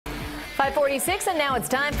5:46, and now it's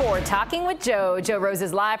time for Talking with Joe. Joe Rose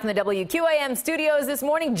is live from the WQAM studios this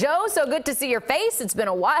morning. Joe, so good to see your face. It's been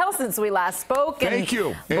a while since we last spoke. And thank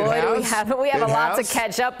you. Boy, we have a lot to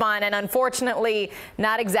catch up on, and unfortunately,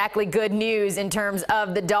 not exactly good news in terms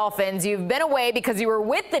of the Dolphins. You've been away because you were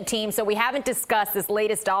with the team, so we haven't discussed this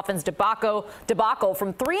latest Dolphins debacle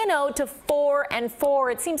from 3-0 to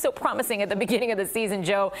 4-4. It seemed so promising at the beginning of the season,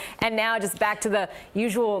 Joe, and now just back to the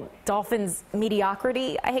usual Dolphins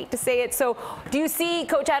mediocrity. I hate to say it. So do you see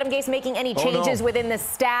Coach Adam Gase making any changes within the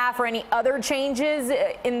staff or any other changes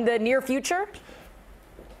in the near future?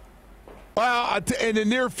 Well, in the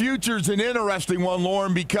near future is an interesting one,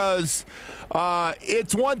 Lauren, because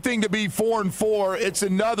it's one thing to be 4-4. It's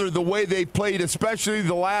another the way they played, especially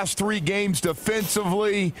the last three games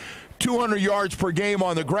defensively. 200 yards per game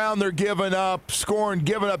on the ground they're giving up,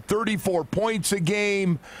 giving up 34 points a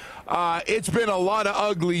game. It's been a lot of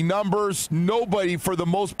ugly numbers. Nobody, for the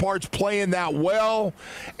most part, is playing that well,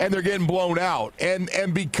 and they're getting blown out.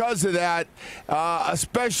 And because of that,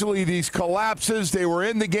 especially these collapses, they were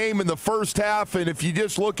in the game in the first half, and if you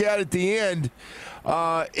just look at the end,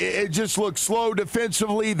 it just looks slow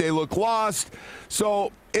defensively. They look lost.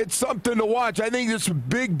 So it's something to watch. I think this is a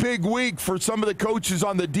big week for some of the coaches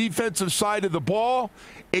on the defensive side of the ball.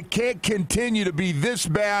 It can't continue to be this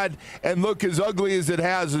bad and look as ugly as it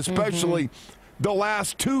has, especially the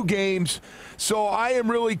last two games. So I am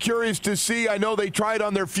really curious to see. I know they tried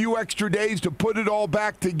on their few extra days to put it all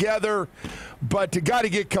back together, but you got to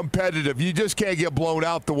get competitive. You just can't get blown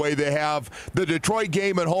out the way they have. The Detroit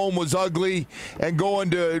game at home was ugly, and going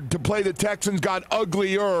to play the Texans got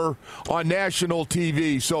uglier on national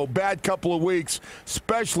TV. So bad couple of weeks,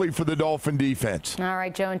 especially for the Dolphin defense. All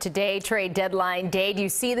right, Joe, and today, trade deadline day. Do you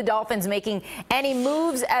see the Dolphins making any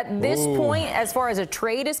moves at this point as far as a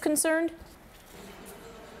trade is concerned?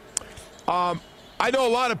 I know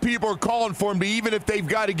a lot of people are calling for them to, even if they've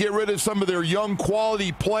got to get rid of some of their young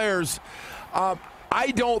quality players.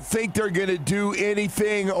 I don't think they're going to do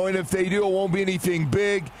anything, and if they do, it won't be anything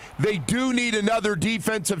big. They do need another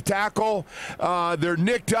defensive tackle. They're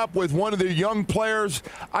nicked up with one of their young players.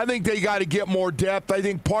 I think they got to get more depth. I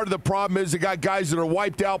think part of the problem is they got guys that are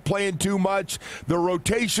wiped out playing too much. The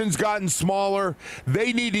rotation's gotten smaller.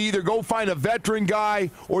 They need to either go find a veteran guy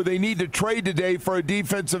or they need to trade today for a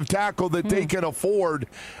defensive tackle that they can afford.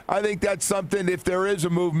 I think that's something, if there is a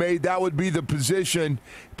move made, that would be the position,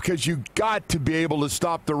 because you got to be able to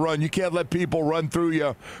stop the run. You can't let people run through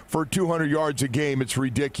you for 200 yards a game. It's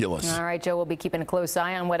ridiculous. All right, Joe, we'll be keeping a close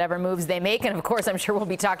eye on whatever moves they make. And, of course, I'm sure we'll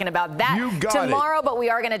be talking about that tomorrow. But we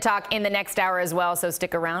are going to talk in the next hour as well, so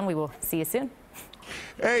stick around. We will see you soon.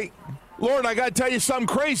 Hey, Lauren, I got to tell you something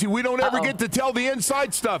crazy. We don't ever get to tell the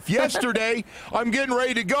inside stuff. Yesterday, I'm getting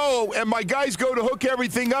ready to go, and my guys go to hook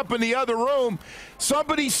everything up in the other room.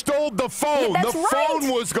 Somebody stole the phone. Yeah, the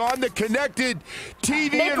phone was gone. The connected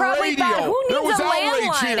TV and radio. Who needs a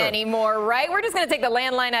landline anymore, right? We're just going to take the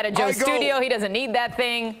landline out of Joe's studio. He doesn't need that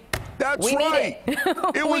thing. That's right.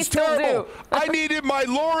 It was terrible. I needed my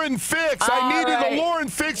Lauren fix. I needed a Lauren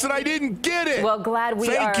fix, and I didn't get it. Well, glad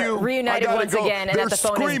we are reunited once again, and that the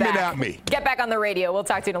phone is back. They're screaming at me. Get back on the radio. We'll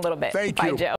talk to you in a little bit. Thank Bye, you. Joe.